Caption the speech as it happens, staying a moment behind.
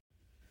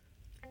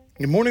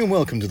Good morning and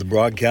welcome to the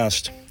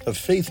broadcast of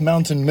Faith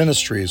Mountain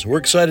Ministries. We're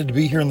excited to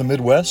be here in the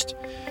Midwest.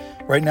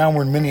 Right now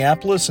we're in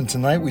Minneapolis, and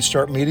tonight we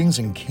start meetings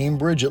in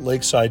Cambridge at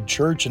Lakeside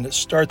Church, and it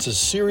starts a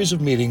series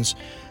of meetings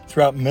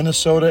throughout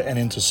Minnesota and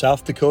into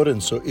South Dakota.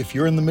 And so if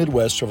you're in the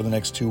Midwest over the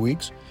next 2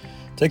 weeks,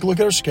 take a look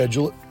at our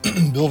schedule at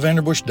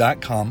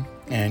billvanderbush.com,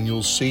 and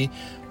you'll see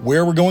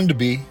where we're going to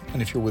be.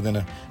 And if you're within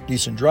a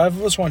decent drive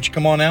of us, why don't you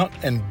come on out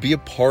and be a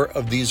part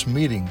of these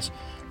meetings.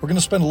 We're going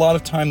to spend a lot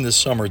of time this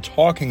summer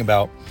talking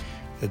about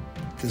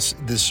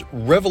this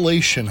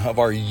revelation of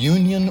our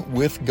union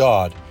with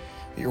God.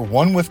 That you're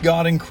one with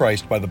God in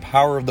Christ by the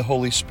power of the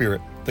Holy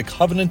Spirit, the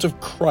covenant of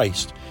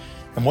Christ,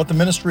 and what the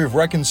ministry of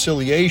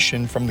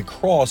reconciliation from the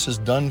cross has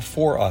done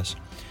for us.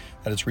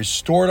 That it's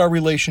restored our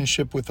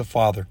relationship with the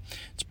Father.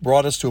 It's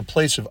brought us to a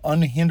place of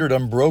unhindered,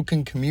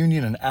 unbroken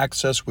communion and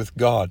access with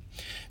God.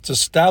 It's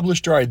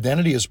established our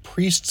identity as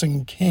priests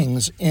and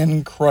kings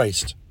in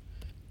Christ,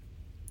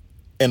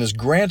 and has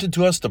granted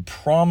to us the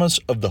promise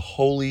of the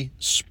Holy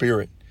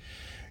Spirit.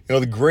 You know,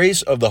 the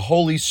grace of the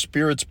Holy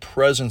Spirit's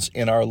presence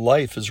in our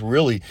life is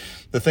really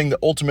the thing that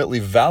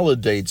ultimately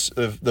validates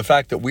the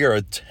fact that we are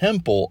a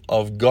temple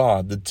of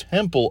God, the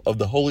temple of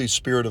the Holy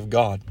Spirit of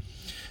God.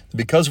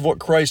 Because of what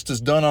Christ has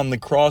done on the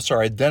cross,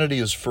 our identity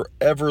is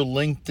forever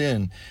linked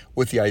in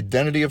with the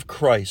identity of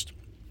Christ,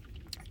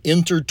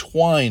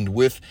 intertwined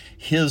with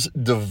His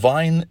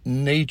divine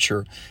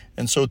nature.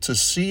 And so to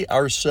see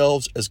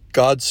ourselves as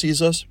God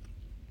sees us,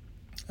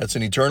 that's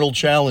an eternal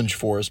challenge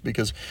for us,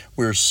 because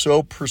we're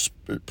so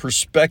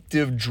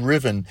perspective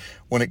driven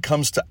when it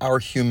comes to our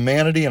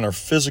humanity and our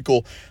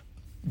physical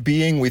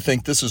being. We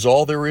think this is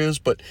all there is,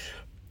 but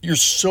you're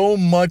so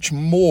much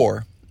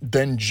more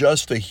than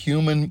just a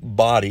human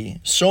body,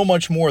 so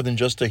much more than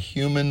just a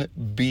human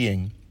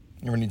being.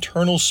 You're an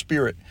eternal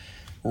spirit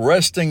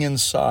resting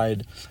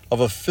inside of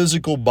a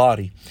physical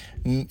body.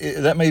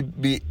 That may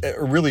be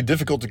really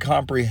difficult to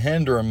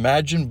comprehend or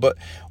imagine, but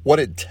what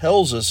it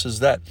tells us is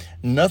that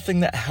nothing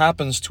that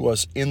happens to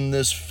us in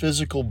this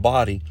physical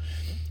body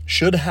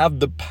should have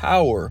the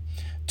power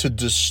to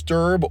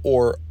disturb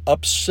or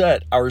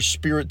upset our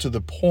spirit to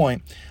the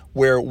point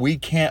where we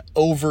can't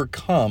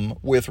overcome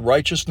with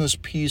righteousness,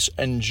 peace,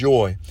 and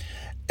joy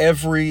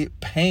every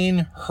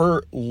pain,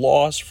 hurt,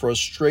 loss,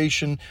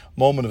 frustration,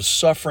 moment of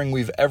suffering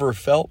we've ever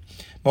felt,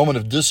 moment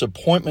of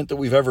disappointment that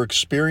we've ever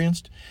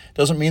experienced.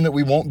 Doesn't mean that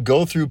we won't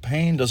go through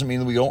pain, doesn't mean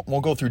that we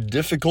won't go through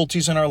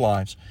difficulties in our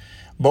lives,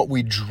 but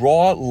we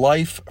draw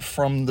life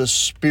from the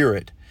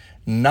Spirit,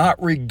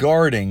 not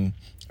regarding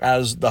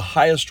as the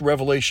highest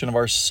revelation of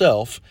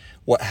ourself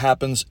what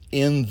happens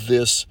in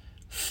this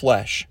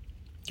flesh.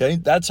 Okay,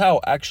 that's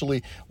how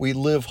actually we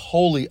live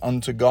holy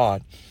unto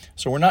God.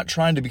 So we're not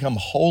trying to become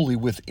holy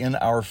within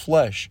our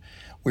flesh.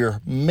 We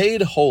are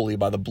made holy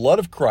by the blood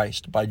of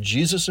Christ, by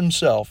Jesus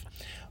Himself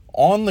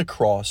on the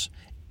cross,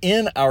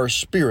 in our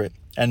spirit.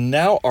 And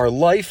now our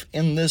life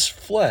in this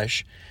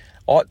flesh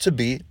ought to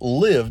be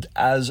lived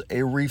as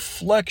a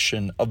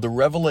reflection of the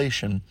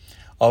revelation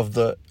of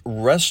the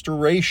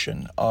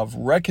restoration of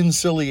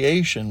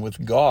reconciliation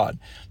with God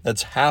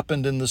that's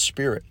happened in the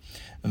Spirit.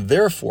 And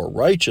therefore,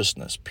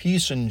 righteousness,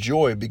 peace, and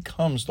joy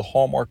becomes the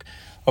hallmark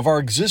of our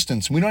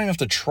existence. We don't even have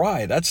to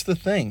try. That's the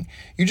thing.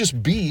 You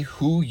just be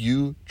who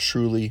you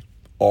truly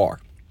are.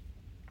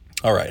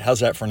 All right, how's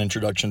that for an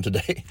introduction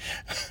today?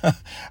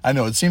 I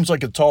know it seems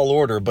like a tall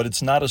order, but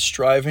it's not a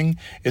striving,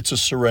 it's a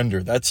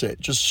surrender. That's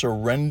it. Just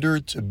surrender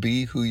to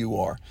be who you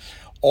are.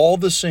 All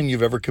the sin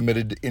you've ever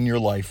committed in your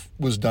life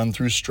was done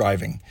through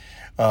striving.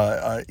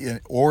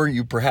 Or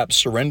you perhaps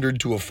surrendered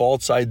to a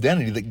false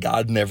identity that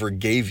God never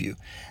gave you.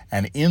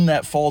 And in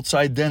that false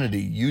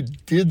identity, you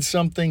did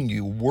something,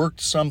 you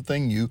worked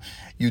something,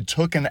 you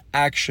took an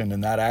action,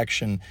 and that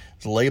action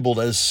is labeled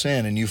as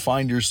sin, and you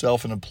find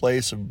yourself in a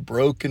place of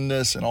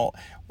brokenness and all.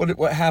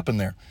 What happened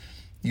there?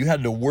 You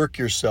had to work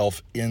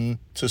yourself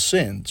into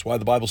sin. That's why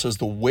the Bible says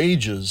the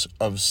wages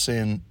of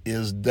sin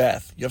is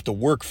death. You have to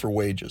work for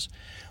wages.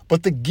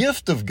 But the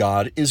gift of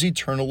God is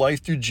eternal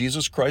life through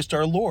Jesus Christ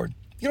our Lord.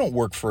 You don't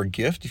work for a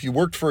gift. If you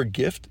worked for a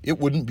gift, it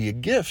wouldn't be a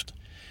gift.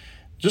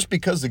 Just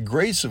because the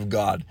grace of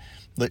God,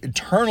 the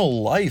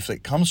eternal life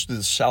that comes through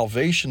the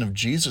salvation of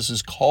Jesus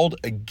is called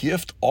a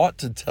gift, ought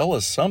to tell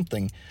us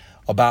something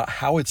about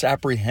how it's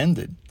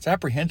apprehended. It's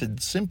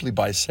apprehended simply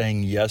by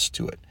saying yes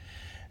to it.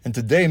 And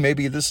today,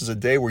 maybe this is a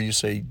day where you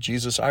say,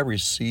 Jesus, I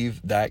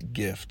receive that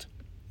gift.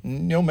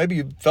 Maybe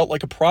you felt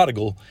like a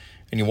prodigal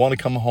and you want to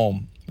come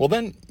home. Well,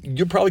 then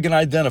you're probably going to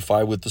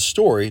identify with the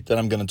story that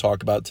I'm going to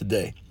talk about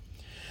today.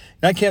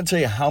 And I can't tell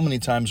you how many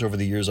times over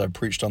the years I've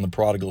preached on the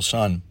prodigal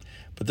son,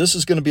 but this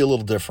is going to be a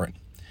little different.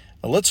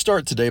 Now, let's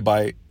start today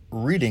by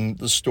reading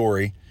the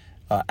story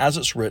as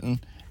it's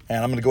written,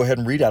 and I'm going to go ahead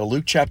and read out of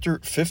Luke chapter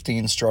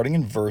 15, starting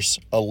in verse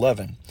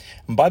 11.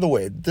 And by the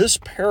way, this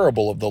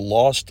parable of the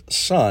lost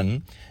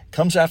son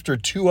comes after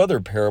two other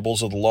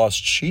parables of the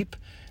lost sheep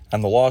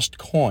and the lost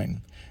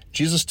coin.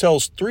 Jesus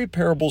tells three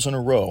parables in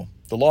a row.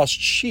 The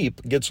lost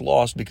sheep gets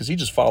lost because he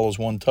just follows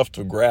one tuft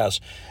of grass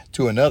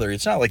to another.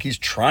 It's not like he's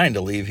trying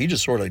to leave. He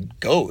just sort of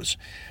goes.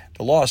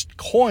 The lost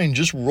coin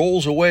just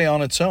rolls away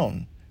on its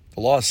own.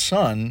 The lost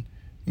son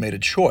made a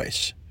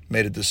choice,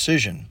 made a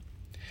decision.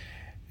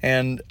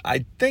 And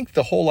I think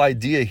the whole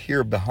idea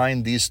here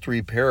behind these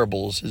three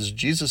parables is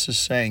Jesus is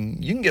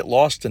saying you can get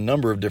lost a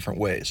number of different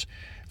ways.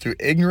 Through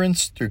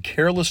ignorance, through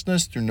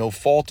carelessness, through no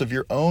fault of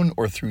your own,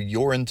 or through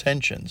your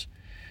intentions.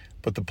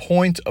 But the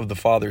point of the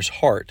Father's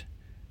heart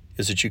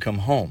is that you come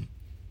home.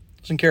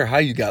 Doesn't care how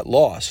you got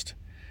lost.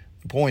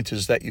 The point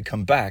is that you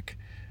come back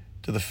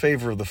to the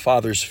favor of the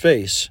Father's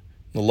face,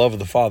 the love of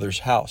the Father's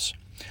house.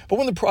 But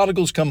when the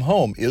prodigals come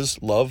home,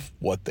 is love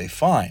what they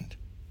find?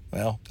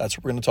 Well, that's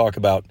what we're going to talk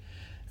about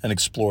and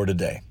explore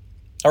today.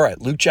 All right,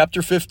 Luke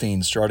chapter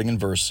 15, starting in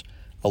verse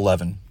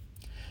 11.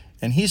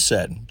 And he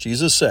said,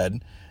 Jesus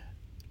said,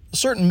 a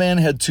certain man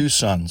had 2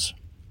 sons,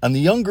 and the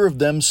younger of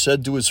them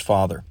said to his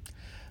father,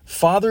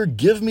 Father,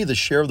 give me the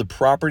share of the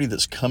property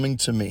that's coming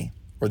to me,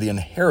 or the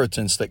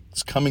inheritance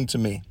that's coming to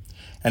me.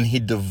 And he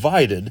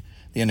divided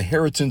the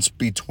inheritance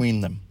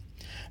between them.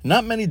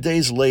 Not many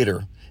days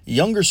later, the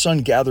younger son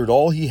gathered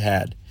all he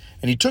had,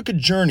 and he took a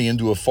journey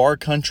into a far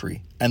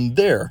country, and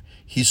there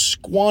he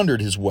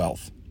squandered his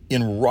wealth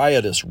in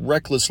riotous,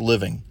 reckless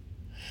living.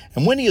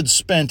 And when he had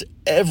spent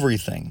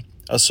everything,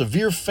 a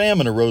severe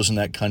famine arose in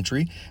that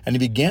country, and he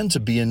began to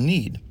be in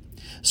need.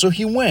 So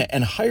he went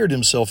and hired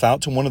himself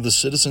out to one of the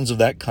citizens of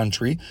that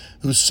country,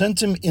 who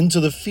sent him into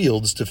the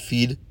fields to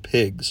feed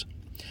pigs.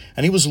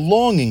 And he was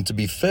longing to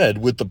be fed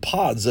with the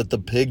pods that the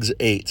pigs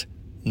ate.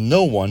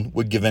 No one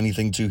would give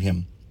anything to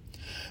him.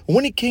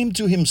 When he came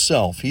to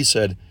himself, he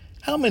said,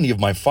 How many of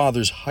my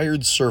father's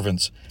hired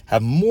servants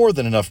have more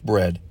than enough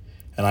bread,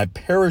 and I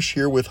perish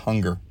here with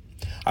hunger?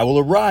 I will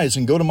arise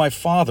and go to my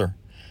father,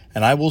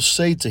 and I will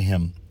say to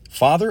him,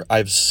 Father, I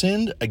have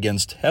sinned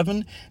against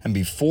heaven and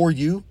before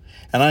you,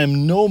 and I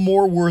am no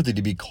more worthy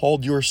to be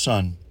called your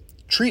son.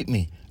 Treat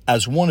me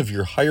as one of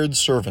your hired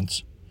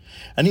servants.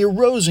 And he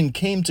arose and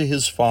came to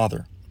his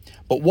father.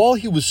 But while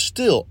he was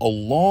still a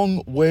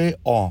long way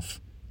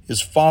off,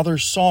 his father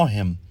saw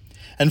him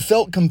and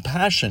felt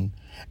compassion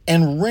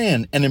and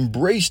ran and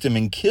embraced him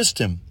and kissed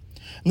him.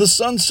 And the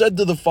son said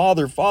to the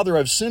father, Father,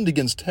 I've sinned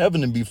against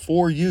heaven and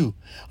before you.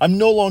 I'm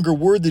no longer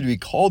worthy to be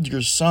called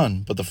your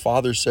son. But the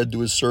father said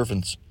to his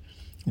servants,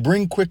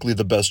 Bring quickly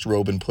the best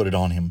robe and put it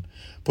on him.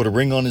 Put a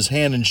ring on his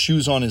hand and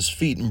shoes on his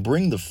feet, and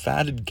bring the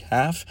fatted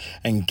calf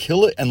and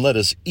kill it, and let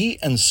us eat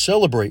and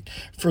celebrate.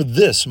 For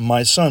this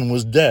my son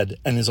was dead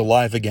and is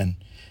alive again.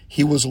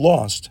 He was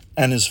lost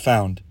and is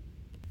found.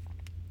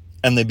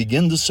 And they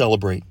began to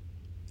celebrate.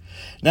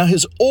 Now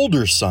his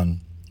older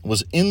son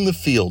was in the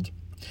field,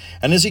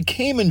 and as he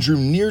came and drew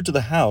near to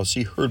the house,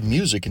 he heard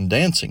music and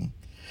dancing.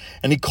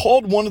 And he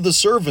called one of the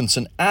servants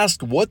and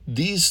asked what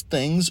these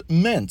things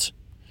meant.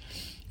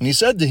 And he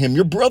said to him,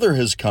 Your brother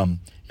has come.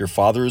 Your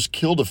father has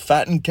killed a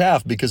fattened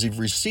calf because he's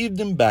received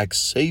him back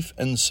safe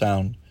and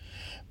sound.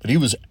 But he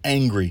was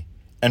angry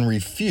and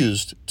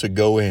refused to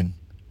go in.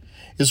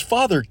 His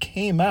father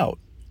came out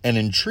and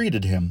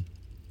entreated him.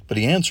 But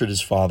he answered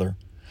his father,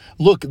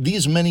 Look,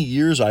 these many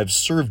years I've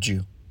served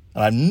you,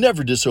 and I've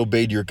never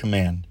disobeyed your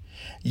command.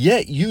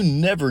 Yet you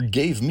never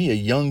gave me a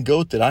young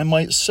goat that I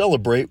might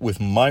celebrate with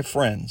my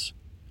friends.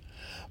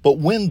 But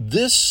when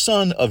this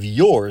son of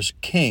yours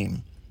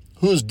came,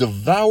 who has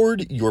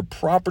devoured your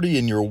property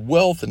and your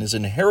wealth and his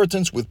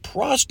inheritance with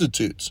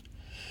prostitutes,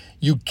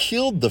 you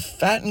killed the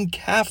fattened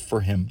calf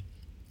for him.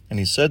 And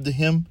he said to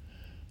him,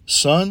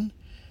 Son,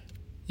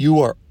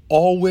 you are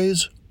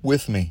always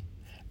with me,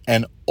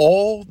 and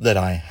all that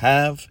I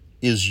have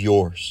is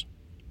yours.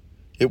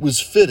 It was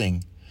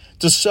fitting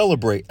to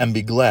celebrate and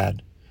be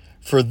glad,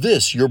 for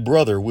this your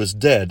brother was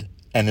dead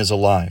and is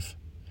alive.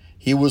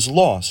 He was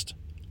lost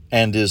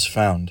and is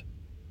found.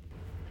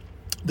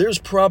 There's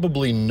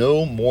probably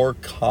no more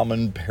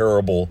common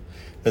parable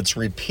that's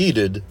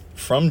repeated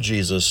from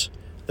Jesus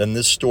than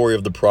this story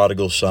of the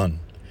prodigal son.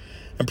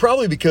 And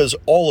probably because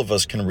all of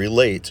us can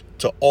relate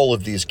to all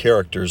of these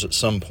characters at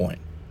some point.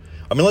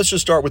 I mean, let's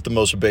just start with the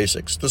most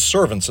basics, the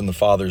servants in the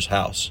Father's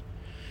house.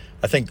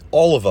 I think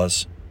all of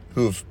us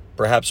who've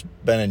perhaps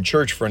been in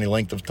church for any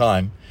length of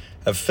time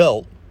have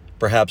felt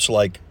perhaps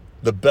like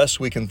the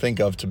best we can think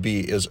of to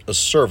be is a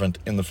servant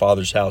in the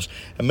Father's house.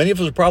 And many of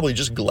us are probably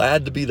just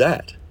glad to be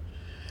that.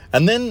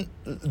 And then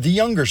the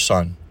younger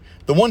son,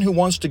 the one who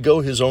wants to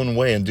go his own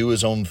way and do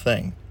his own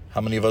thing.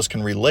 How many of us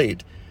can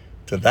relate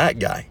to that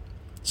guy?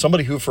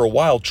 Somebody who for a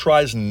while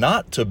tries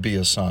not to be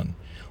a son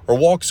or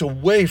walks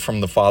away from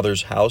the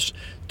Father's house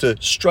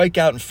to strike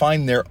out and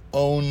find their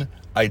own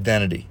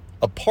identity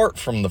apart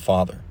from the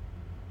Father.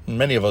 And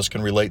many of us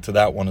can relate to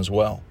that one as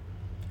well.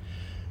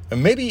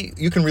 And maybe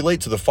you can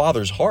relate to the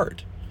Father's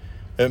heart.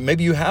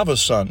 Maybe you have a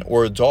son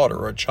or a daughter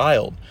or a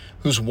child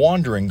who's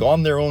wandering,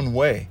 gone their own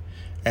way,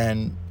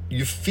 and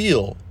you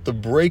feel the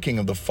breaking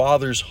of the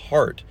Father's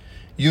heart.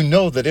 You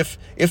know that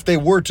if they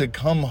were to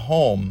come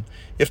home,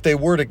 if they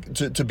were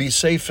to be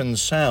safe and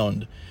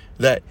sound,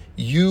 that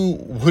you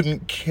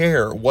wouldn't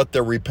care what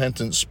their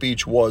repentant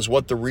speech was,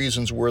 what the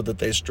reasons were that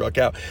they struck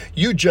out.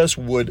 You just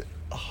would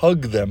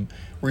hug them,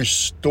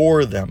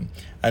 restore them,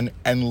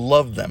 and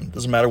love them.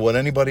 Doesn't matter what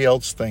anybody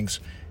else thinks.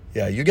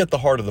 Yeah, you get the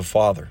heart of the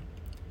Father.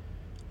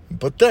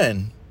 But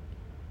then,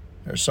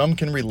 some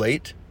can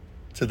relate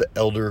to the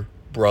elder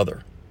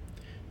brother,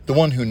 the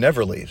one who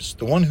never leaves,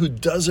 the one who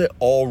does it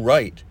all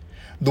right,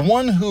 the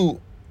one who,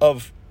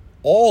 of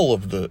all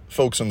of the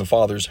folks in the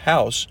Father's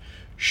house,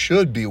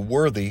 should be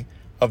worthy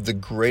of the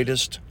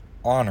greatest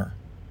honor,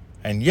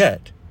 and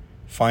yet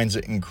finds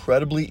it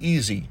incredibly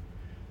easy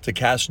to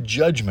cast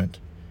judgment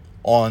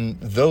on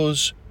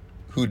those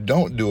who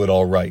don't do it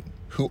all right,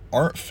 who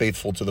aren't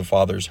faithful to the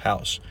Father's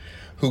house,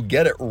 who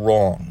get it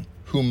wrong,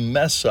 who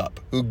mess up,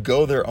 who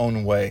go their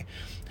own way,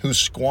 who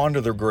squander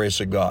the grace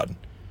of God.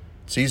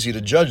 It's easy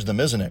to judge them,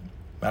 isn't it?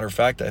 Matter of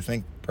fact, I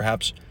think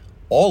perhaps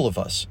all of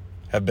us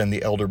have been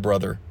the elder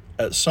brother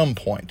at some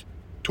point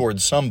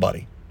towards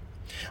somebody.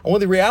 And what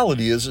the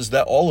reality is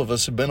that all of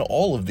us have been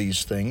all of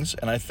these things,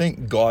 and I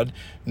think God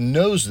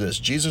knows this.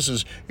 Jesus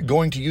is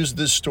going to use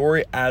this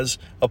story as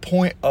a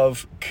point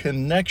of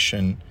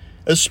connection,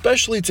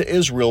 especially to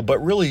Israel,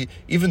 but really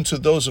even to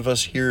those of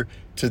us here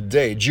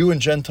today, Jew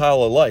and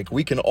Gentile alike.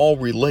 We can all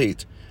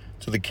relate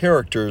to the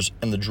characters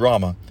and the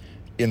drama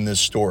in this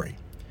story.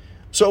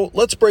 So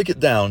let's break it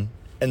down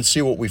and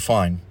see what we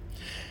find.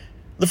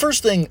 The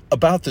first thing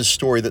about this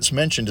story that's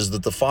mentioned is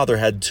that the father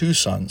had two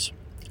sons.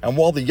 And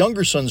while the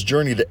younger son's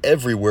journey to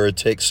everywhere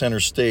takes center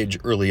stage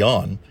early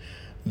on,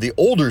 the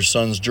older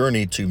son's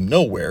journey to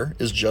nowhere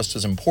is just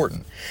as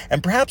important.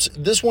 And perhaps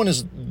this one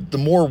is the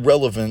more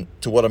relevant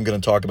to what I'm going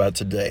to talk about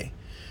today.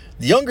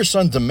 The younger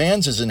son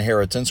demands his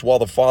inheritance while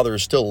the father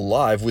is still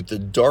alive, with the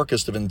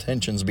darkest of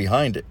intentions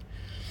behind it.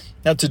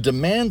 Now, to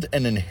demand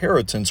an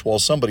inheritance while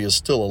somebody is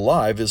still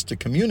alive is to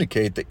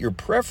communicate that your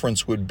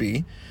preference would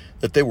be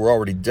that they were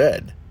already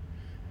dead.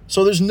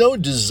 So there's no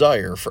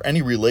desire for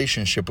any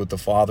relationship with the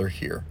father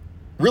here,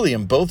 really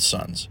in both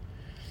sons.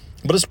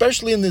 But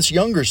especially in this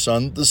younger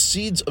son, the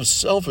seeds of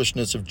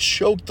selfishness have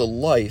choked the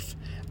life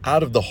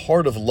out of the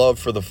heart of love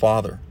for the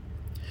father.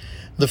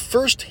 The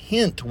first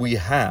hint we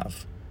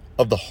have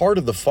of the heart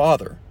of the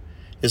father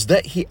is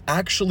that he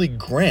actually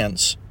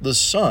grants the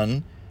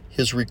son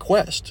his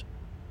request.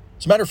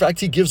 As a matter of fact,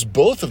 he gives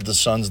both of the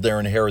sons their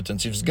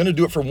inheritance. He's going to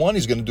do it for one,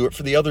 he's going to do it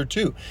for the other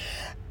too.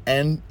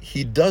 And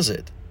he does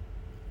it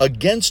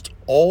against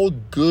all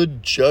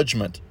good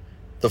judgment.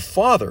 The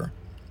father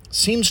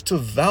seems to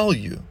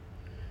value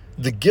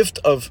the gift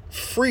of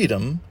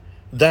freedom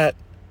that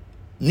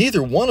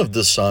neither one of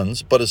the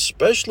sons, but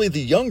especially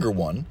the younger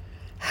one,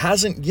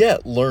 hasn't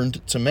yet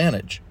learned to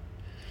manage.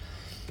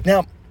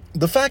 Now,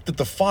 the fact that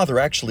the father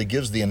actually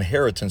gives the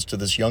inheritance to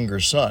this younger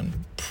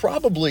son,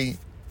 probably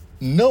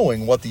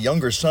knowing what the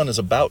younger son is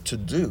about to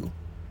do,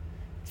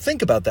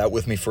 think about that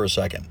with me for a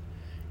second.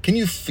 Can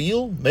you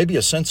feel maybe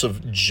a sense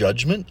of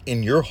judgment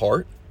in your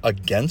heart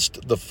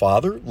against the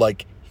father,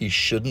 like he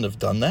shouldn't have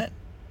done that?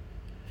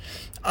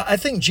 I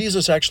think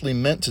Jesus actually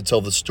meant to tell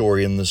the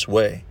story in this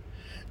way,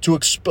 to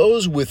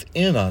expose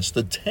within us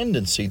the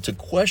tendency to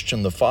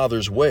question the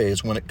Father's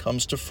ways when it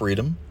comes to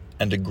freedom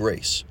and to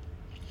grace.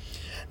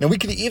 Now, we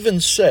could even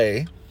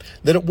say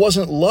that it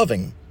wasn't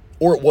loving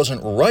or it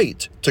wasn't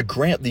right to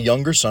grant the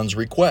younger son's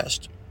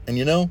request. And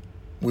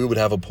we would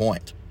have a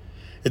point.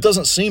 It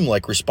doesn't seem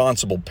like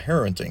responsible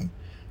parenting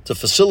to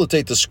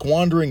facilitate the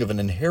squandering of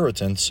an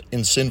inheritance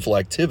in sinful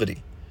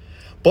activity.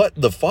 But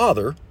the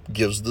father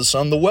gives the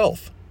son the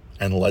wealth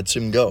and lets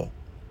him go.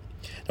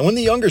 And when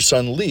the younger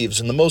son leaves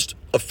in the most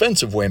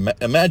offensive way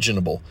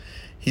imaginable,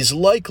 he's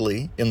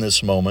likely, in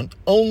this moment,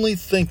 only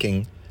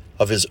thinking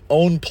of his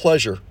own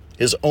pleasure,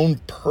 his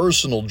own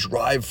personal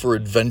drive for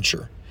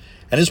adventure,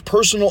 and his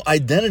personal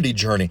identity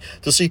journey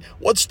to see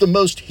what's the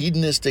most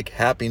hedonistic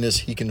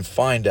happiness he can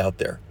find out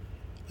there.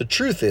 The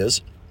truth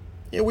is,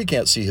 we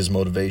can't see his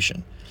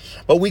motivation,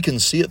 but we can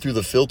see it through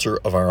the filter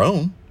of our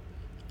own.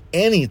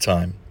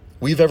 Anytime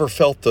we've ever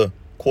felt the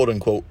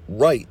quote-unquote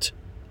right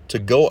to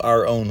go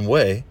our own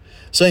way,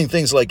 saying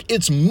things like,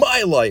 "It's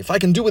my life, I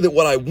can do with it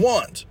what I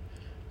want,"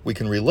 we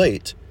can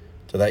relate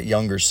to that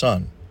younger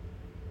son.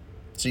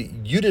 See,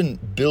 you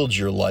didn't build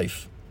your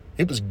life.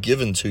 It was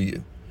given to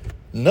you.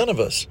 None of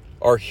us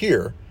are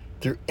here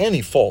through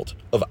any fault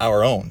of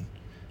our own.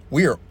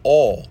 We are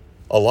all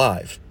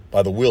alive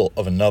by the will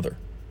of another.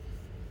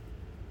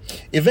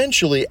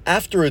 Eventually,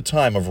 after a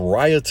time of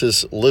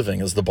riotous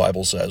living, as the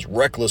Bible says,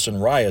 reckless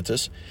and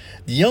riotous,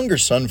 the younger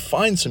son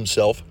finds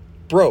himself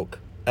broke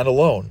and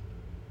alone.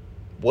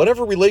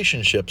 Whatever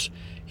relationships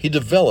he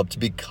developed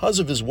because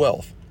of his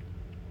wealth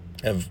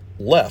have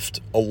left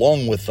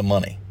along with the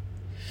money.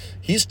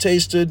 He's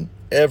tasted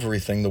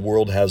everything the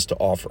world has to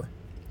offer,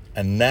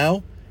 and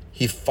now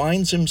he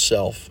finds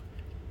himself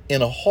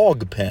in a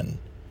hog pen,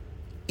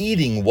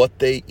 eating what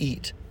they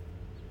eat.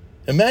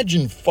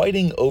 Imagine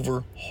fighting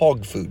over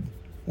hog food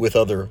with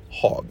other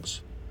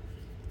hogs.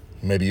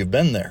 Maybe you've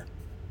been there,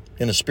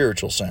 in a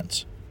spiritual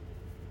sense.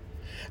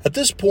 At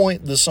this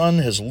point, the son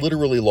has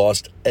literally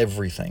lost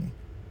everything.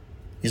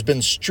 He's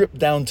been stripped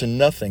down to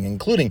nothing,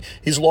 including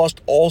he's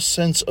lost all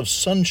sense of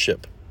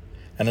sonship.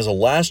 And as a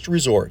last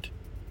resort,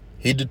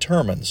 he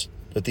determines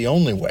that the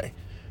only way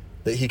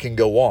that he can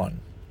go on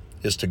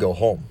is to go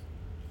home.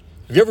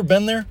 Have you ever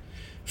been there?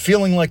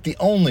 Feeling like the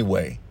only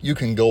way you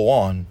can go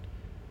on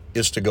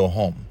is to go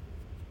home.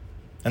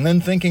 And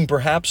then thinking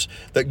perhaps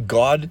that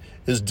God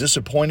is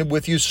disappointed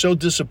with you, so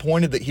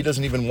disappointed that he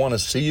doesn't even want to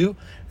see you.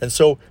 And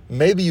so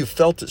maybe you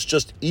felt it's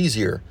just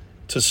easier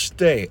to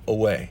stay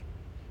away.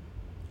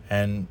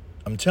 And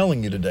I'm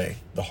telling you today,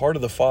 the heart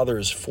of the Father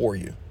is for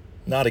you,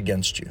 not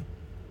against you.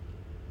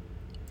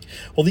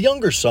 Well, the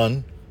younger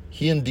son,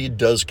 he indeed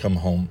does come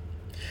home.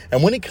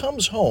 And when he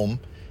comes home,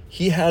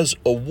 he has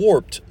a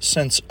warped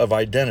sense of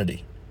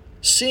identity,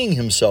 seeing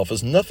himself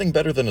as nothing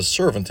better than a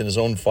servant in his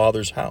own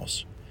father's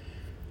house.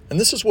 And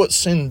this is what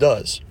sin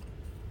does.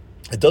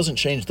 It doesn't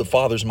change the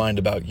Father's mind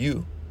about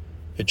you.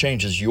 It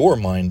changes your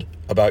mind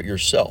about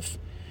yourself.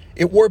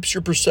 It warps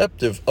your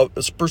perspective of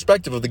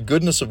the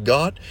goodness of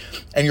God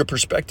and your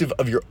perspective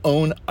of your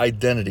own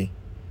identity.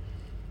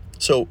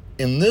 So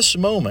in this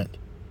moment,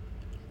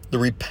 the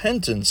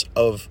repentance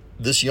of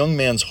this young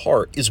man's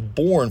heart is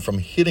born from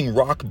hitting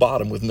rock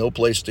bottom with no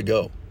place to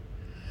go.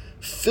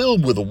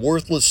 Filled with a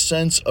worthless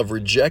sense of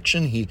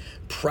rejection, he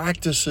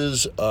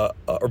practices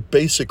a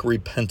basic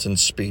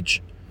repentance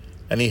speech,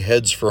 and he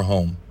heads for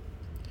home.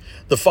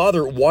 The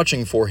father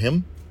watching for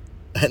him,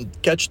 and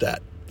catch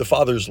that, the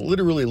father's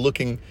literally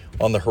looking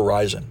on the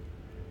horizon.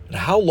 And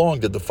how long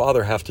did the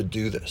father have to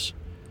do this?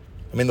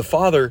 I mean, the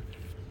father,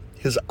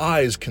 his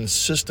eyes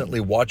consistently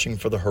watching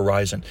for the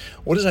horizon.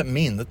 What does that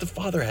mean? That the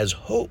father has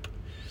hope.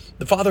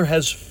 The father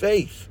has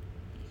faith.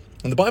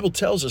 And the Bible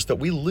tells us that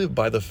we live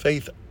by the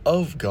faith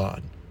of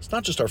God. It's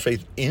not just our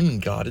faith in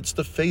God, it's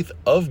the faith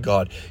of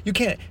God. You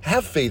can't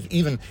have faith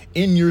even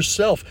in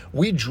yourself.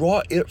 We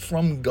draw it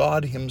from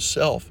God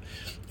himself.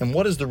 And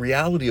what does the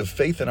reality of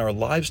faith in our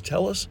lives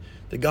tell us?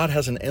 That God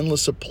has an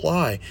endless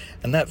supply.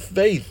 And that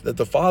faith that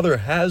the Father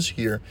has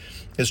here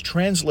is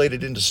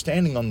translated into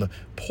standing on the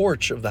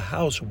porch of the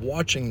house,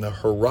 watching the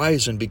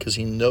horizon because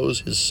he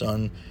knows his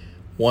son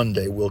one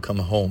day will come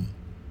home.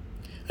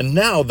 And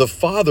now the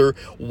father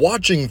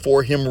watching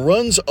for him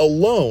runs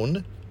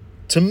alone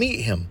to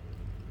meet him.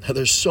 Now,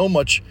 there's so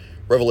much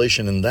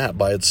revelation in that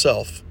by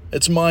itself.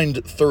 It's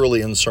mined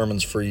thoroughly in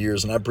sermons for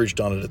years, and I preached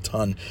on it a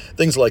ton.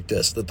 Things like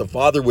this, that the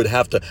father would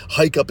have to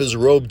hike up his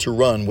robe to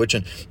run, which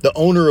the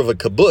owner of a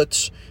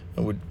kibbutz,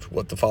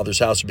 what the father's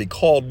house would be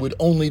called, would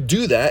only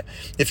do that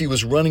if he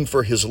was running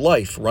for his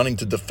life, running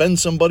to defend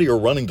somebody or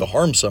running to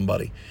harm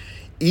somebody.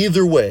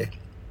 Either way,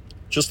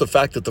 just the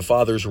fact that the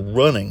father's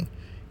running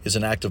is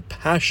an act of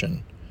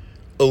passion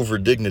over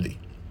dignity.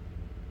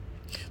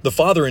 The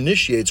father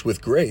initiates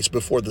with grace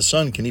before the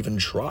son can even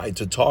try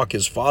to talk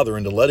his father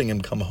into letting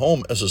him come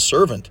home as a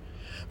servant.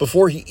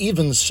 Before he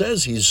even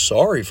says he's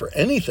sorry for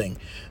anything,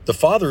 the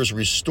father has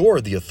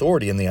restored the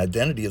authority and the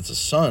identity of the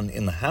son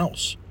in the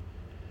house.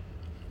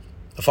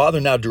 The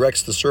father now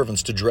directs the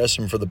servants to dress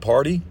him for the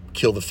party,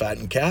 kill the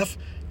fattened calf,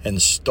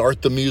 and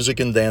start the music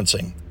and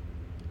dancing.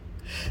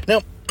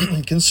 Now,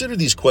 consider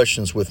these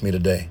questions with me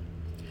today.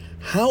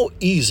 How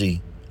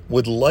easy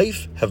would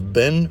life have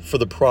been for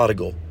the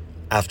prodigal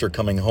after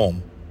coming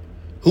home?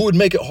 Who would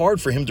make it hard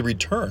for him to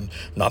return?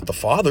 Not the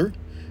father.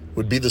 It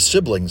would be the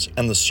siblings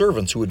and the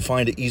servants who would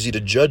find it easy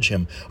to judge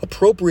him,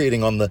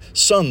 appropriating on the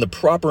son the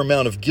proper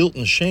amount of guilt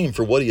and shame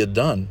for what he had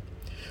done.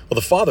 Well,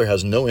 the father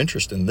has no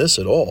interest in this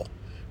at all.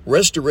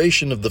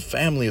 Restoration of the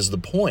family is the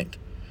point,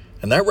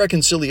 and that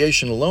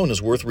reconciliation alone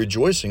is worth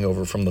rejoicing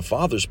over from the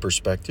father's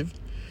perspective.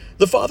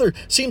 The father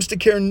seems to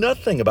care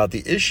nothing about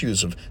the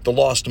issues of the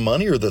lost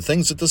money or the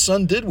things that the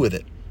son did with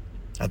it.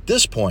 At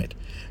this point,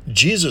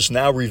 Jesus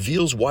now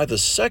reveals why the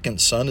second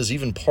son is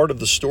even part of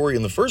the story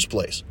in the first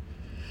place.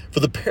 For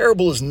the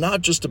parable is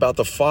not just about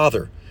the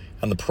father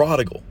and the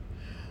prodigal.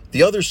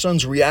 The other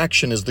son's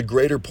reaction is the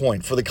greater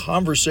point, for the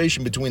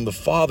conversation between the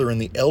father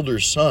and the elder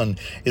son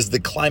is the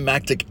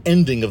climactic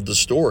ending of the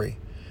story.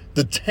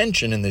 The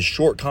tension in this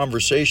short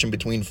conversation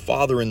between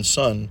father and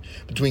son,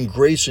 between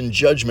grace and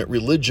judgment,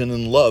 religion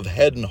and love,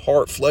 head and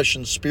heart, flesh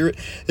and spirit,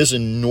 is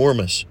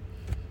enormous.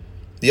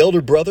 The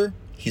elder brother,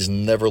 he's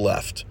never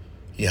left.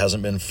 He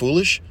hasn't been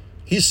foolish.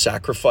 He's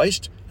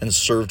sacrificed and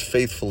served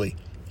faithfully.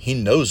 He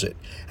knows it,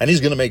 and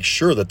he's going to make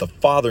sure that the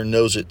father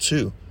knows it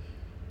too.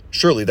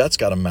 Surely that's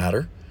got to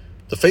matter.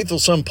 The faithful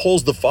son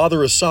pulls the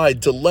father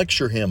aside to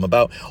lecture him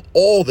about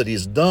all that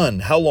he's done,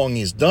 how long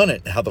he's done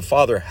it, and how the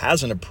father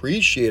hasn't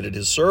appreciated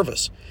his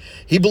service.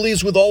 He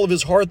believes with all of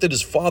his heart that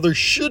his father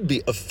should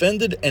be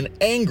offended and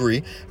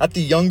angry at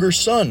the younger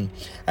son,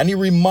 and he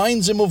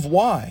reminds him of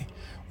why,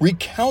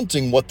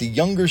 recounting what the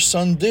younger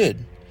son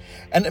did.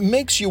 And it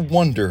makes you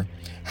wonder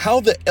how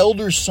the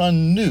elder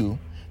son knew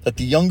that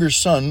the younger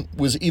son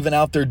was even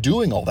out there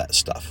doing all that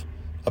stuff.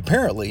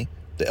 Apparently,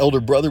 the elder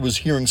brother was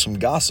hearing some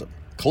gossip,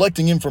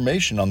 collecting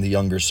information on the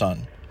younger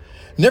son,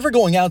 never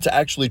going out to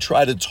actually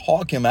try to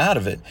talk him out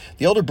of it.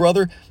 The elder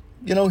brother,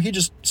 he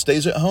just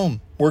stays at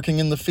home, working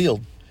in the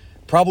field,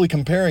 probably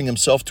comparing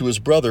himself to his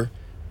brother,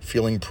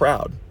 feeling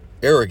proud,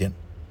 arrogant.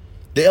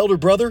 The elder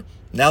brother,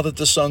 now that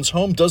the son's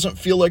home, doesn't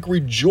feel like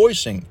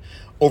rejoicing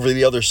over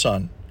the other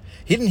son.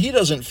 He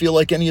doesn't feel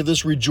like any of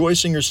this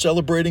rejoicing or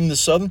celebrating the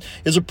son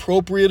is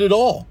appropriate at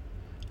all.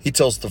 He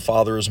tells the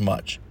father as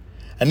much.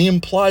 And he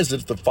implies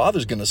that if the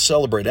father's going to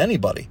celebrate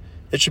anybody,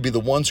 it should be the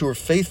ones who are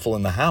faithful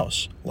in the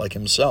house, like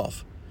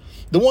himself.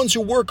 The ones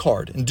who work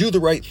hard and do the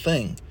right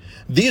thing.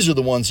 These are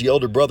the ones the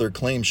elder brother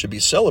claims should be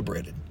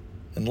celebrated.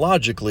 And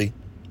logically,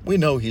 we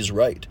know he's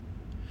right.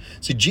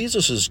 See,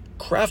 Jesus is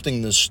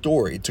crafting this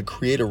story to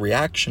create a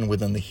reaction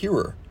within the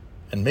hearer,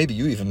 and maybe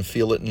you even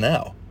feel it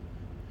now.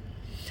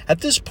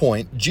 At this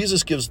point,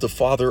 Jesus gives the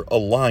father a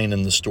line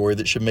in the story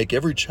that should make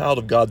every child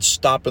of God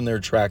stop in their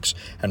tracks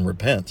and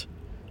repent.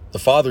 The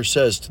father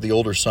says to the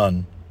older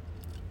son,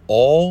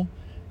 "All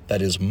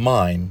that is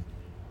mine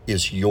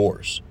is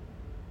yours."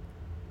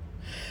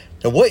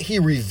 Now, what he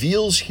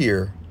reveals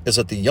here is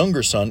that the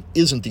younger son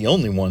isn't the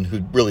only one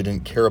who really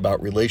didn't care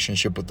about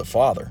relationship with the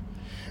father.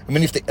 I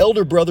mean, if the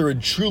elder brother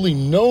had truly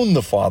known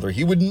the father,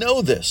 he would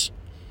know this.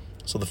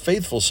 So the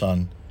faithful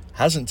son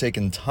hasn't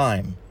taken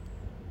time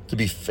to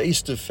be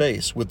face to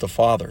face with the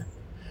father,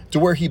 to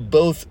where he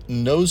both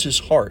knows his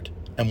heart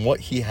and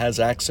what he has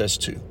access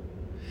to.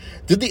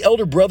 Did the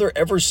elder brother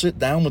ever sit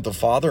down with the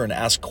father and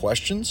ask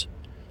questions?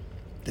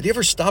 Did he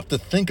ever stop to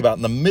think about,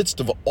 in the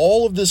midst of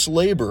all of this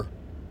labor,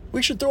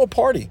 we should throw a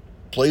party,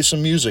 play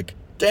some music,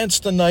 dance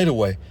the night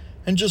away,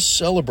 and just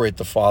celebrate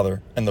the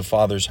father and the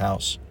father's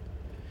house?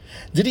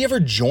 Did he ever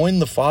join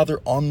the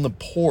father on the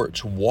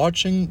porch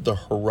watching the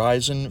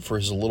horizon for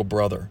his little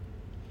brother?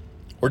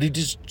 Or did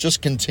he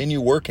just continue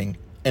working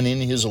and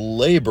in his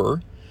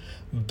labor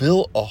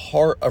build a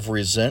heart of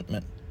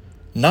resentment,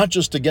 not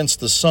just against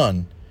the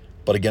son,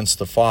 but against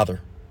the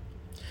father?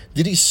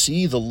 Did he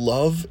see the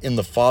love in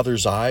the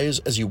father's eyes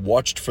as he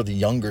watched for the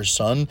younger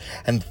son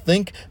and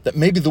think that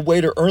maybe the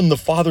way to earn the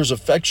father's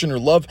affection or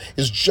love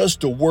is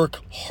just to work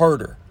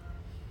harder?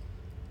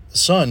 The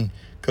son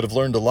could have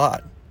learned a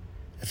lot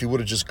if he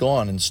would have just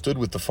gone and stood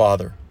with the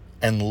father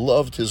and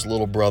loved his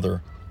little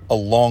brother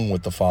along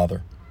with the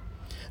father.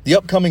 The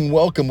upcoming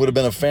welcome would have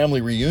been a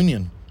family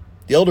reunion.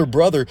 The elder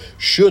brother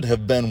should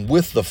have been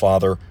with the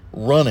father,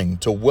 running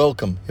to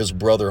welcome his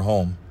brother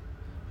home.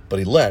 But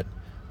he let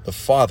the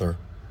father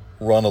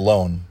run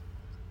alone.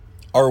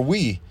 Are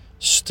we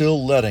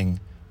still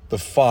letting the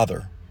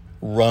father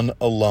run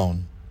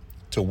alone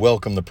to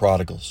welcome the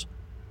prodigals?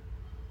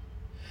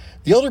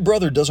 The elder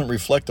brother doesn't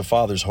reflect the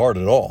father's heart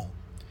at all.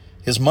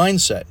 His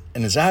mindset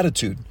and his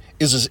attitude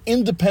is as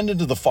independent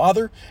of the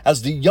father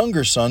as the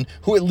younger son,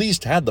 who at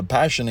least had the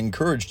passion and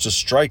courage to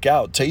strike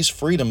out, taste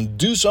freedom, and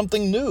do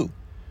something new.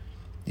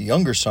 The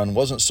younger son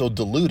wasn't so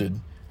deluded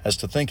as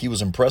to think he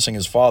was impressing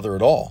his father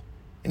at all.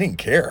 He didn't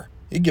care.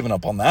 He'd given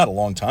up on that a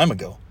long time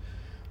ago.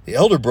 The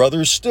elder brother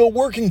is still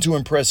working to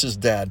impress his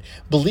dad,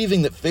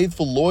 believing that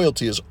faithful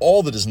loyalty is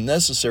all that is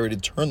necessary to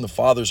turn the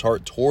father's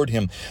heart toward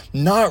him,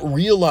 not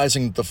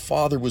realizing that the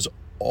father was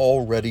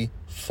already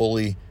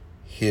fully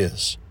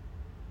his.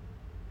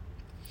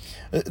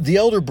 The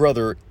elder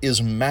brother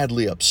is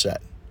madly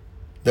upset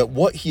that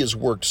what he has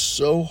worked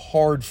so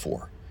hard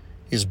for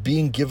is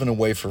being given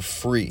away for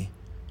free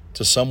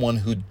to someone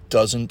who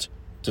doesn't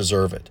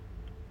deserve it.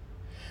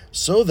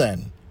 So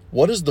then,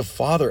 what is the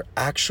father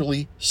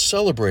actually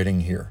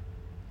celebrating here?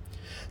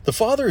 The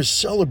father is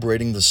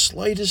celebrating the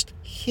slightest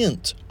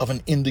hint of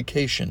an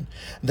indication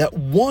that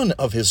one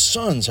of his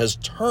sons has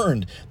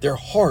turned their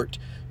heart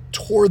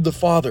toward the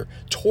father,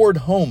 toward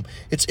home.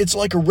 It's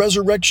like a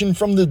resurrection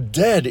from the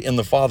dead in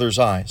the father's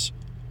eyes.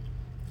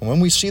 And when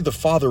we see the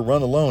father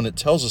run alone, it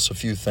tells us a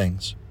few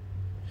things.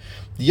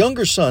 The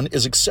younger son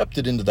is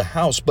accepted into the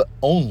house, but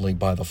only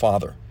by the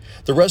father.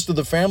 The rest of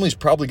the family is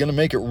probably going to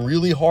make it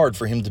really hard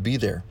for him to be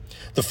there.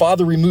 The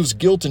father removes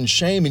guilt and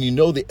shame, and you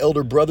know the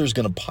elder brother is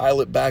going to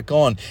pile it back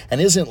on. And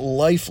isn't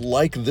life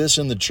like this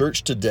in the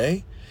church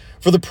today?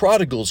 For the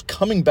prodigals,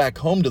 coming back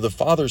home to the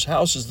father's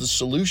house is the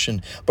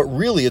solution, but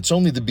really it's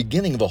only the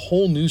beginning of a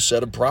whole new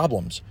set of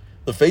problems.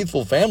 The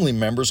faithful family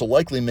members will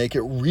likely make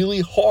it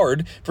really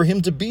hard for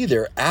him to be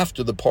there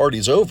after the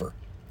party's over.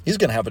 He's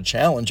going to have a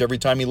challenge every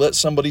time he lets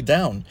somebody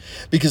down,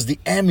 because the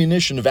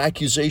ammunition of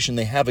accusation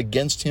they have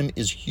against him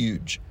is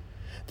huge.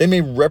 They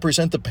may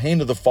represent the pain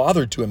of the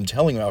father to him,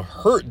 telling him how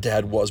hurt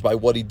dad was by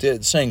what he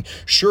did, saying,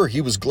 sure,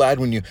 he was glad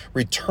when you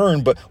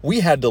returned, but we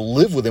had to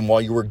live with him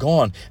while you were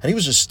gone. And he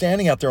was just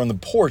standing out there on the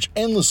porch,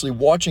 endlessly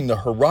watching the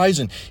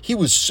horizon. He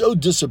was so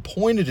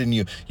disappointed in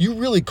you. You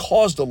really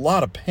caused a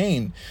lot of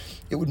pain.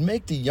 It would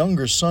make the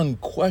younger son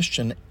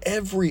question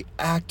every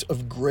act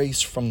of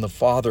grace from the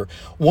father,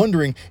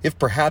 wondering if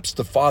perhaps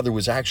the father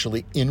was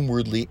actually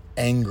inwardly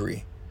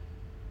angry.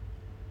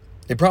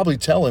 They'd probably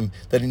tell him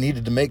that he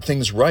needed to make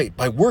things right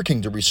by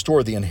working to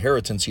restore the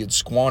inheritance he had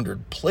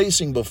squandered,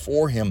 placing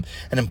before him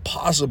an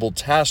impossible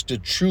task to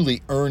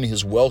truly earn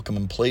his welcome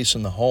and place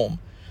in the home.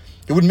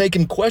 It would make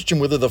him question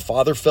whether the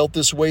father felt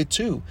this way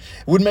too.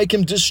 It would make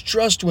him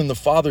distrust when the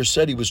father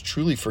said he was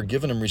truly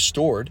forgiven and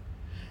restored.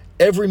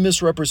 Every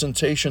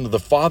misrepresentation of the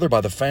father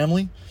by the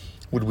family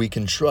would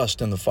weaken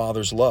trust in the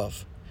father's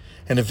love.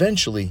 And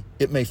eventually,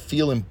 it may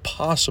feel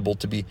impossible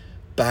to be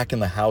back in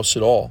the house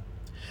at all.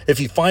 If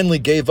he finally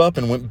gave up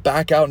and went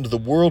back out into the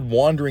world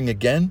wandering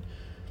again,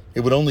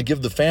 it would only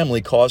give the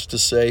family cause to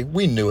say,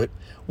 we knew it,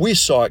 we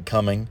saw it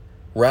coming,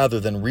 rather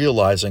than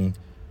realizing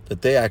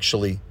that they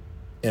actually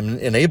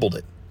enabled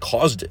it,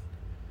 caused it.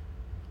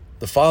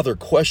 The father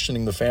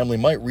questioning the family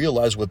might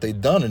realize what they'd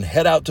done and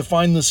head out to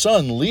find the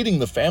son, leading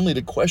the family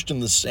to question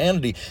the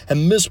sanity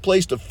and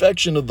misplaced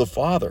affection of the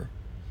father.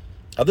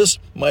 Now, this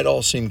might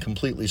all seem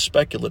completely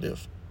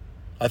speculative.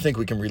 I think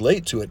we can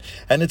relate to it,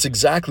 and it's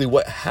exactly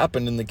what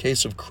happened in the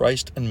case of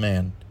Christ and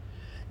man.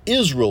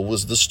 Israel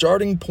was the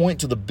starting point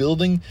to the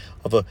building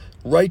of a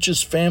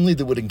righteous family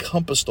that would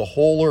encompass the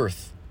whole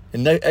earth.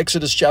 In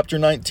Exodus chapter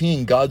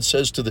 19, God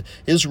says to the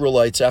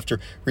Israelites after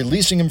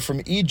releasing them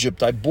from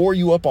Egypt, I bore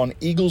you up on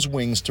eagle's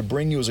wings to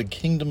bring you as a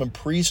kingdom and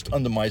priest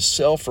unto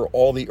myself, for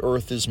all the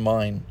earth is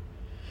mine.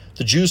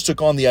 The Jews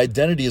took on the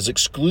identity as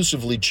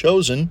exclusively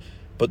chosen,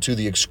 but to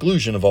the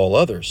exclusion of all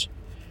others.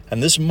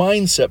 And this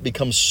mindset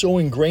becomes so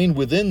ingrained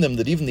within them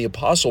that even the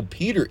Apostle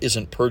Peter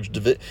isn't purged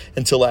of it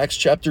until Acts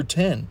chapter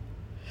 10.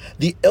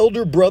 The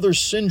elder brother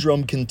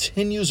syndrome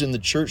continues in the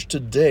church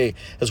today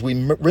as we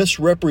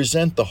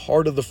misrepresent the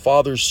heart of the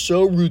Father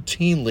so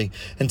routinely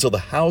until the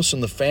house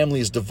and the family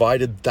is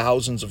divided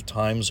thousands of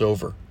times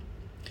over.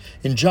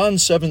 In John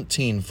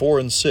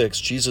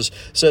 17:4-6, Jesus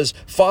says,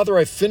 Father,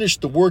 I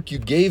finished the work you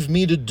gave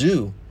me to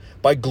do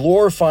by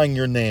glorifying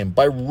your name,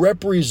 by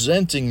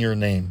representing your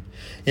name.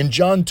 In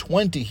John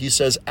 20, he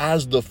says,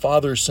 as the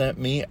Father sent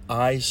me,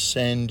 I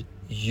send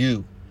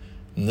you.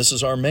 And this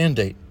is our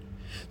mandate.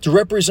 To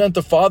represent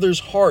the Father's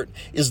heart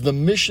is the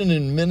mission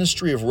and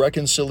ministry of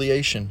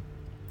reconciliation.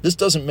 This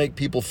doesn't make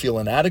people feel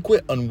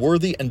inadequate,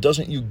 unworthy, and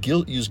doesn't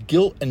use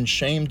guilt and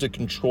shame to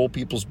control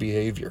people's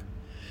behavior.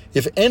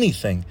 If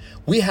anything,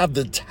 we have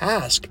the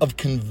task of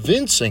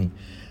convincing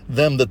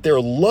them that they're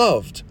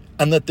loved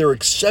and that they're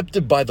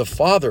accepted by the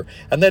Father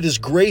and that His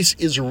grace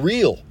is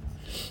real.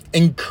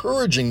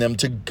 Encouraging them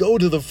to go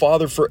to the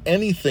Father for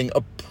anything,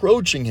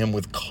 approaching Him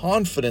with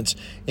confidence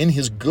in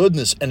His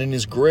goodness and in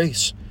His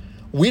grace.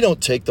 We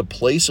don't take the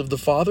place of the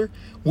Father.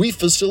 We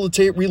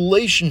facilitate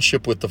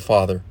relationship with the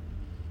Father.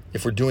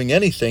 If we're doing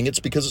anything, it's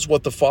because it's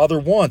what the Father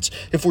wants.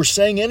 If we're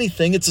saying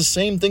anything, it's the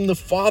same thing the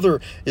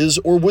Father is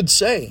or would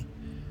say.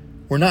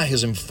 We're not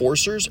His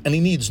enforcers, and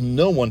He needs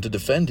no one to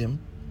defend Him.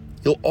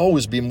 He'll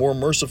always be more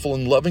merciful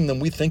and loving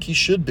than we think He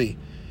should be,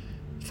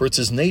 for it's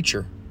His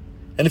nature.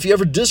 And if He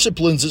ever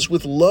disciplines, it's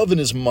with love in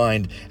His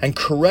mind and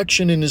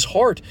correction in His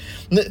heart.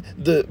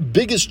 The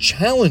biggest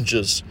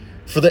challenges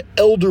for the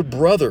elder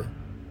brother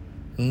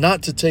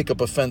not to take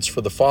up offense for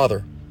the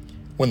Father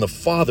when the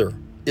Father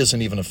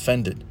isn't even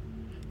offended.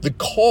 The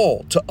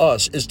call to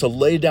us is to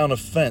lay down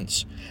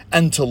offense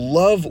and to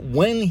love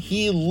when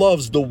He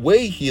loves the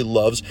way He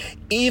loves,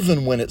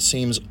 even when it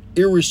seems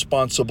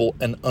irresponsible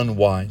and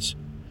unwise.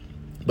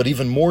 But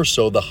even more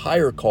so, the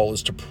higher call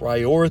is to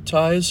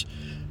prioritize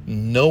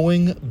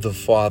knowing the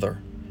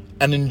Father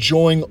and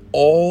enjoying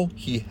all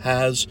He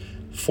has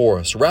for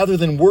us, rather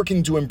than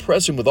working to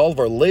impress Him with all of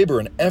our labor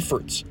and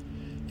efforts.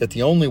 Yet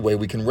the only way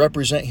we can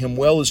represent Him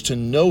well is to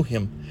know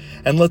Him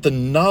and let the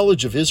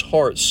knowledge of His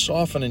heart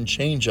soften and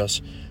change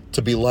us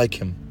to be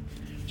like Him.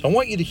 So I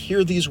want you to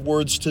hear these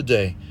words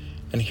today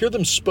and hear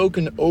them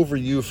spoken over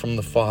you from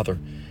the Father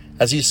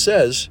as He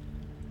says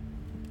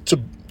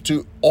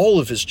to all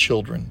of His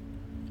children,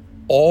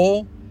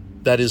 all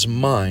that is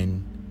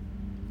mine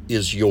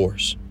is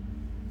yours.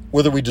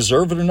 Whether we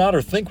deserve it or not,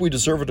 or think we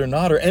deserve it or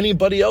not, or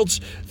anybody else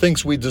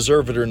thinks we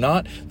deserve it or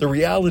not, the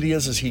reality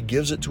is He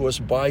gives it to us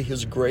by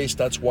His grace.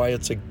 That's why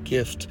it's a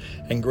gift,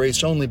 and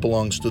grace only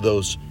belongs to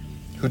those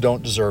who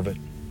don't deserve it.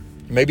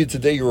 Maybe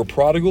today you're a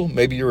prodigal,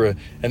 maybe you're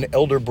an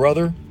elder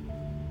brother,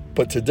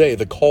 but today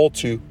the call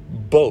to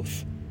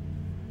both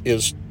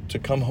is to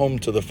come home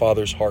to the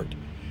Father's heart,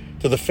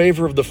 to the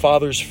favor of the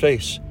Father's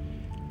face,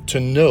 to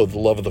know the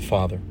love of the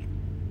Father.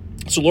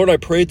 So Lord, I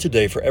pray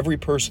today for every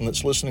person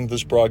that's listening to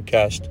this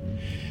broadcast.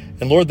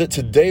 And Lord, that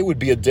today would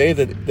be a day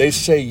that they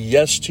say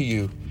yes to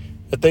You,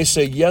 that they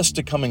say yes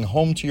to coming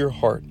home to Your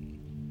heart,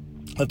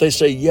 that they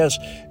say, yes,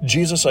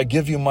 Jesus, I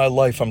give You my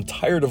life. I'm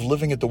tired of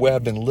living it the way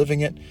I've been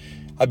living it.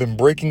 I've been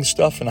breaking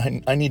stuff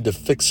and I need to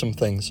fix some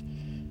things.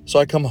 So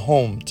I come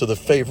home to the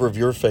favor of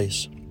Your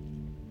face.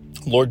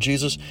 Lord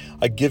Jesus,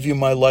 I give You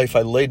my life.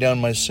 I lay down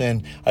my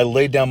sin. I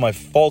lay down my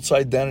false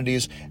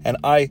identities, and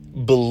I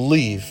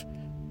believe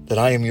that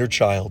I am Your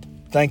child.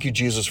 Thank You,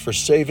 Jesus, for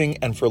saving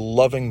and for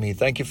loving me.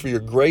 Thank You for Your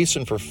grace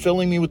and for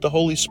filling me with the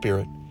Holy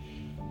Spirit.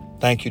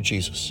 Thank You,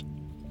 Jesus.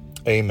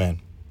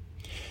 Amen.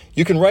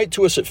 You can write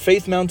to us at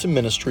Faith Mountain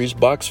Ministries,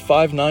 Box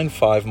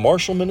 595,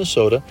 Marshall,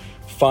 Minnesota,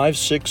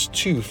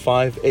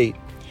 56258.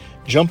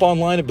 Jump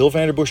online at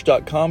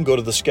BillVanderbush.com, go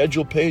to the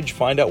schedule page,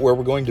 find out where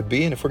we're going to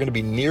be, and if we're going to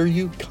be near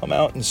you, come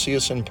out and see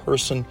us in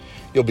person.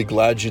 You'll be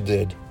glad you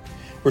did.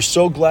 We're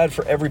so glad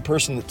for every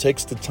person that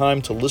takes the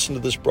time to listen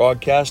to this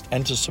broadcast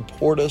and to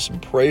support us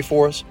and pray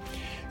for us.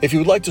 If you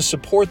would like to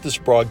support this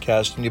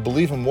broadcast and you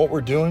believe in what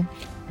we're doing,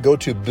 go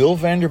to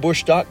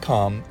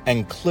BillVanderbush.com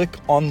and click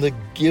on the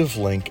Give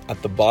link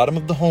at the bottom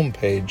of the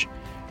homepage,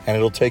 and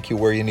it'll take you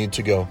where you need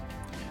to go.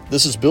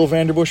 This is Bill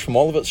Vanderbush from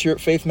all of us here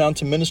at Faith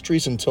Mountain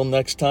Ministries. Until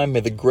next time, may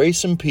the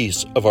grace and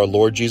peace of our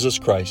Lord Jesus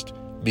Christ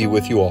be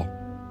with you all.